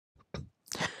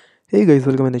Hey guys,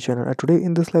 welcome in the channel. Today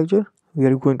in this lecture, we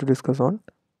are going to discuss on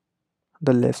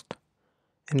the list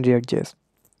in ReactJs.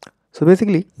 So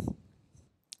basically,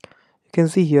 you can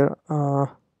see here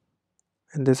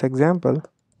in this example,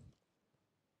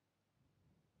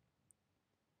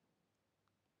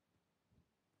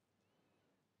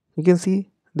 you can see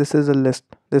this is a list.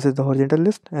 This is the horizontal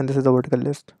list and this is the vertical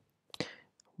list.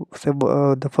 So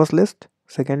the first list,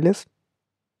 second list,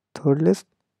 third list,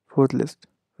 fourth list,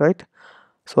 right?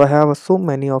 So I have so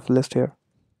many of list here.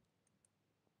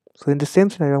 So in the same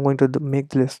scenario, I'm going to make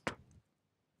the list.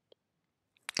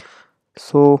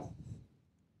 So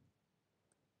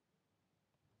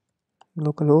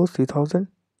localhost 3000.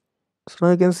 So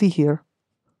now you can see here.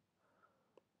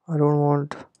 I don't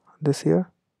want this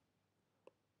here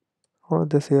or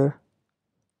this here.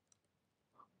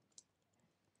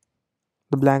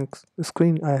 The blank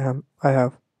screen I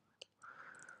have.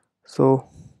 So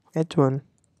h1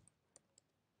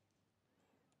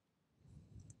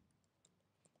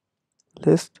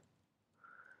 list.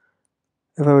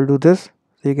 If I will do this,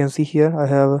 so you can see here I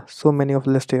have so many of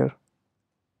list here,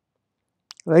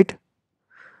 right?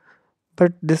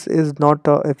 But this is not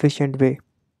a efficient way.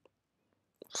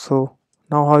 So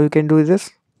now how you can do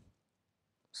this?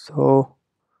 So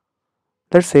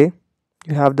let's say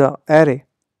you have the array,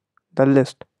 the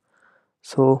list.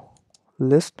 So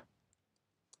list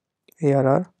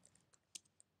arr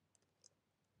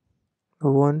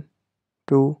 1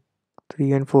 2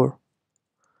 3 and 4.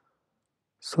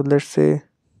 So let's say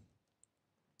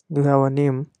you have a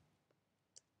name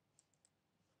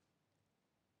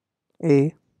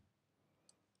a,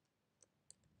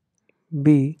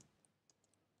 b,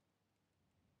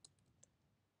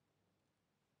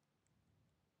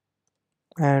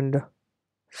 and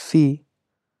c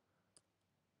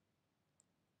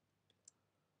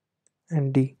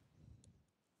and d,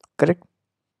 correct?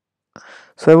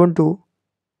 So I want to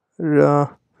uh,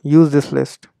 use this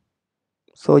list.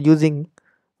 So using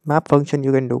map function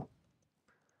you can do.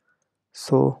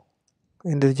 So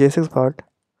in this j6 part,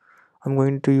 I'm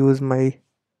going to use my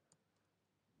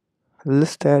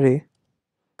list array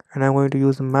and I'm going to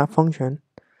use the map function.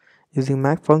 Using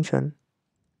map function,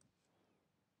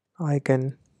 I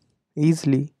can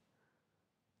easily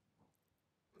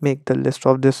make the list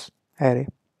of this array.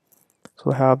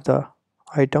 So I have the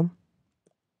item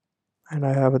and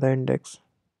I have the index.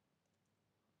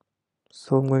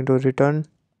 So I'm going to return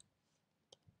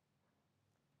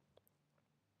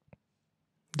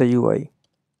the UI.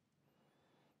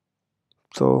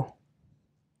 So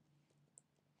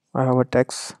I have a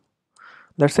text.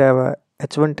 Let's say I have a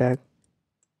h1 tag.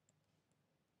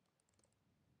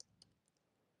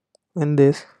 In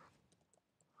this,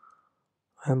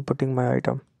 I'm putting my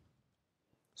item.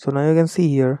 So now you can see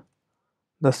here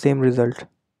the same result.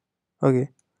 Okay.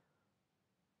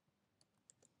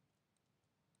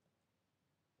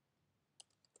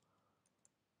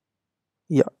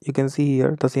 Yeah, you can see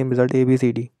here the same result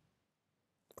ABCD,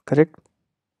 correct?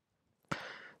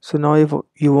 So now if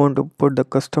you want to put the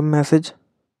custom message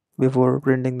before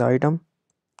printing the item,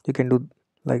 you can do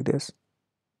like this.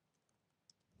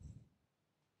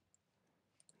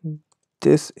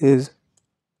 This is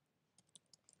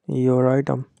your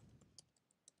item.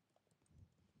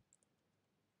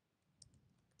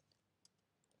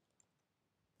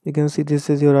 You can see this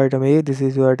is your item A, this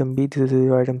is your item B, this is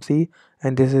your item C,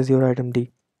 and this is your item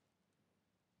D,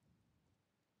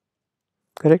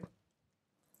 correct?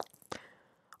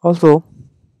 Also,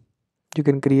 you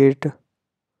can create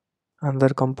another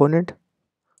component,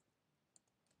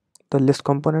 the list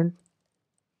component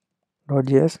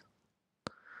 .js.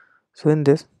 So in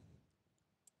this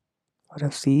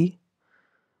RFC,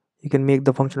 you can make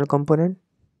the functional component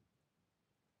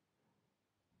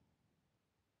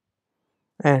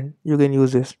and you can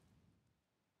use this.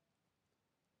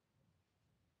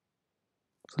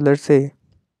 So let's say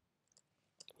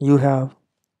you have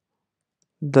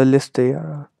the list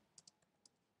there.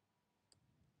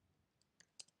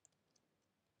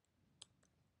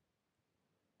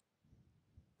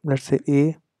 Let's say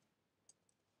A.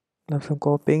 Let's say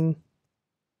copying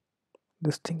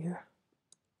this thing here.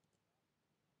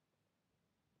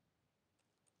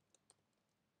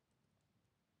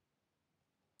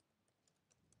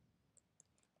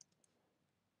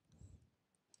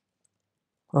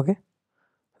 Okay.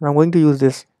 And I'm going to use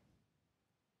this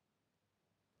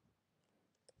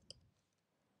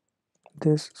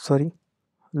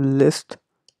list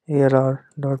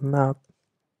arr.map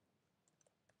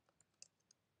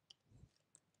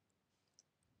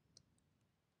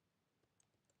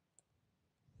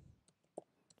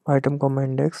item comma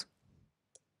index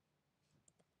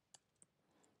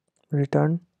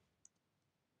return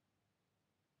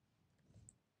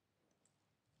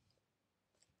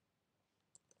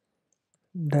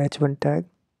the h1 tag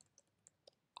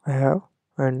I have,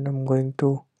 and I'm going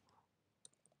to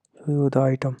show you the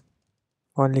item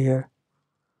only here.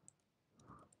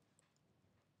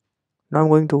 Now I'm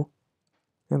going to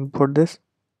import this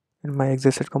in my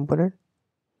existed component.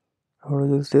 I want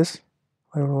to use this.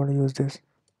 I don't want to use this.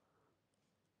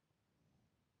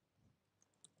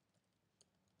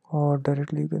 Or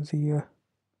directly you can see here.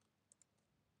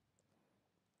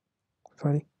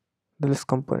 Sorry, the list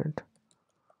component.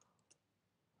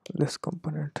 List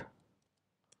component.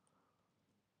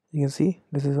 You can see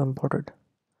this is imported.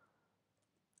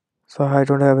 So I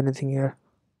don't have anything here.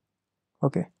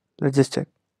 Okay, let's just check.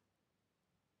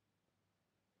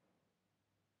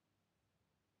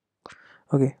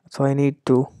 Okay, so I need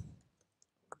to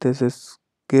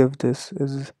give this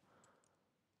is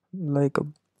like a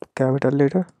capital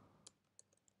letter.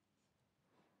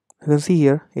 You can see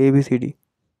here ABCD.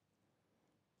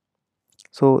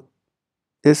 So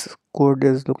this code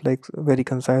is look like very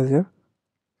concise here.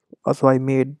 Also I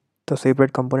made the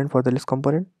separate component for the list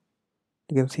component.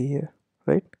 You can see here,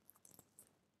 right?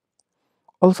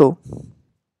 Also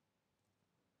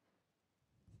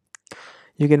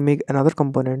you can make another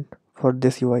component for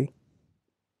this UI.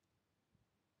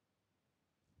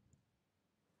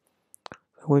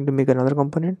 I'm going to make another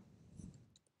component,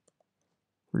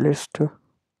 list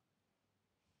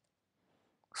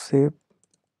shape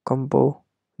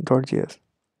compo.js.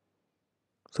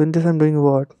 So in this I'm doing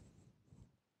what?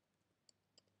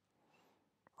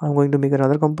 I'm going to make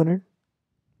another component,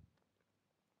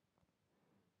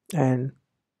 and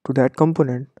to that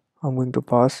component I'm going to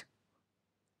pass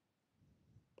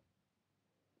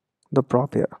the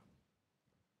prop here.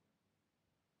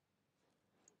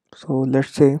 So let's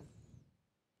say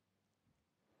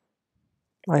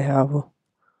I have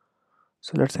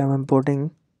let's say I'm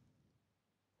importing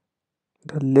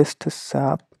the list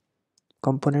sap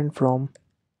component from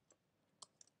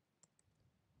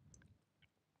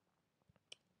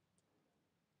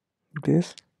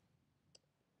this,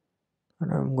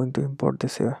 and I'm going to import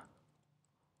this here,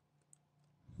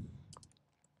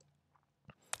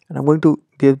 and I'm going to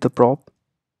give the prop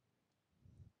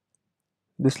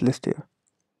this list here.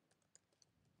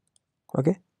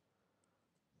 Okay,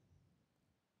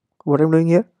 what I'm doing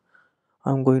here,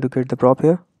 I'm going to get the prop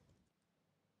here,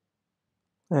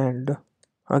 and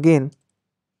again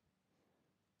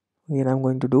I'm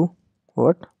going to do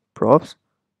what? Props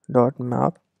dot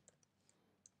map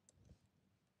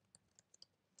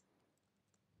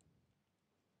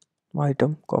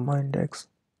item comma index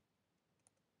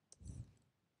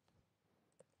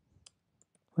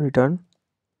return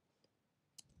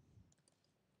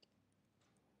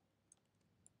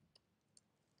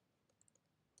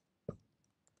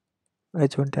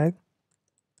h1 tag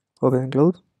open and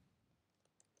close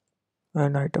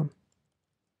and item.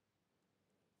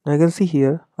 Now you can see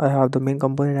here I have the main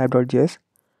component app.js.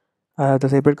 I have the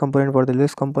separate component for the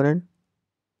list component.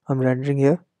 I'm rendering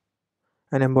here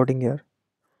and importing here.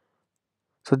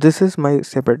 So this is my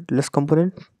separate list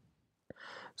component.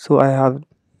 So I have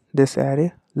this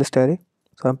array, list array.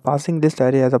 So I'm passing this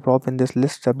array as a prop in this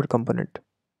list separate component.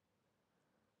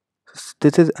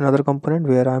 This is another component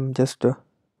where I'm just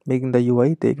making the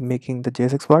UI, making the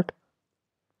JSX part.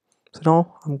 So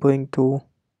now I'm going to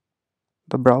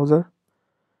the browser,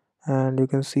 and you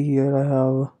can see here I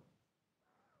have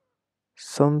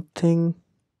something.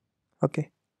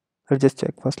 Okay, let's just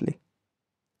check firstly.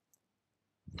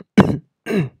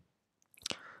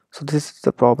 So this is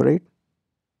the prop, right?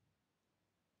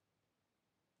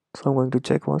 So I'm going to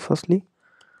check once firstly.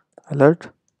 Alert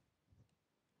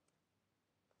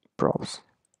props.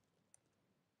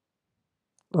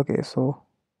 Okay, so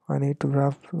I need to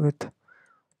wrap with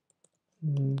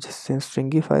just say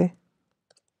stringify.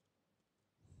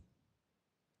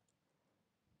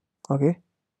 Okay,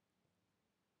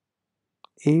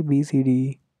 A B C D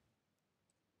E.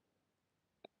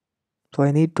 So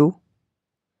I need to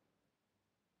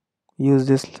use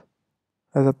this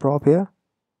as a prop here,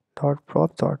 dot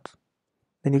prop dot.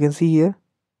 Then you can see here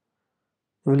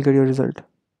you will get your result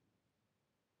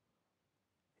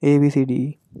A B C D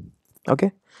E.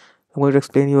 Okay, I'm going to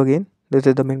explain you again. This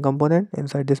is the main component.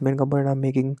 Inside this main component I'm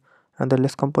making another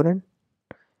list component,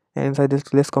 and inside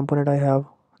this list component I have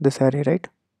this array, right?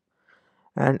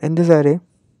 And in this array,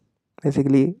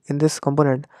 basically in this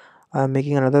component I'm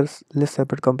making another list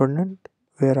separate component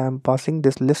where I'm passing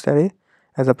this list array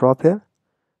as a prop here,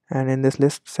 and in this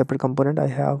list separate component I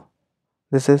have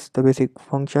this is the basic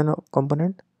function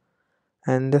component,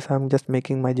 and this I'm just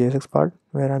making my JSX part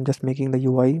where I'm just making the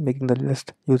UI, making the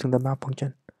list using the map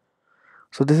function.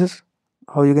 So this is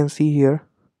how you can see here.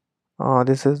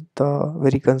 This is the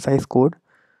very concise code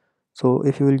So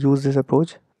if you will use this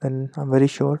approach, then I'm very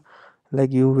sure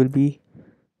like you will be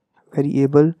very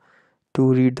able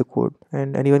to read the code,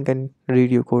 and anyone can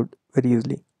read your code very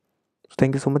easily. So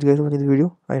thank you so much guys for watching this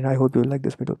video, and I hope you like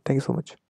this video. Thank you so much.